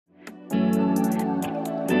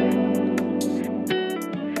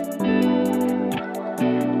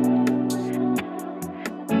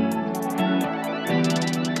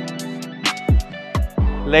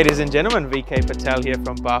Ladies and gentlemen, VK Patel here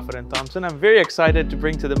from Barfoot and Thompson. I'm very excited to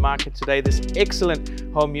bring to the market today this excellent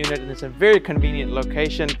home unit, and it's a very convenient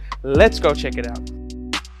location. Let's go check it out.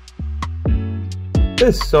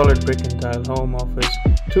 This solid brick and tile home offers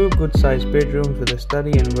two good-sized bedrooms with a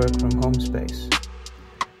study and work from home space.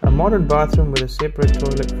 A modern bathroom with a separate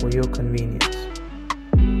toilet for your convenience.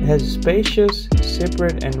 It has a spacious,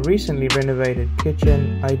 separate and recently renovated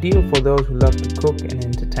kitchen, ideal for those who love to cook and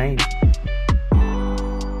entertain.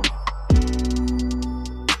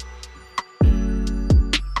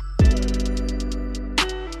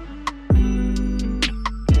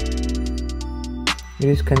 It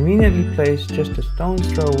is conveniently placed just a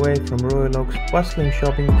stone's throw away from Royal Oak's bustling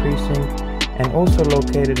shopping precinct and also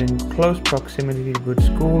located in close proximity to good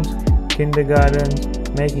schools, kindergartens,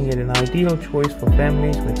 making it an ideal choice for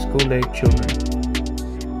families with school-age children.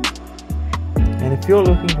 And if you're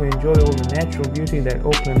looking to enjoy all the natural beauty that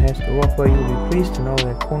Auckland has to offer, you'll be pleased to know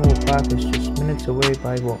that Cornwall Park is just minutes away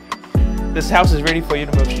by walk. This house is ready for you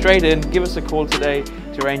to move straight in. Give us a call today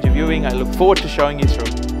to arrange a viewing. I look forward to showing you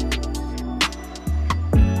through.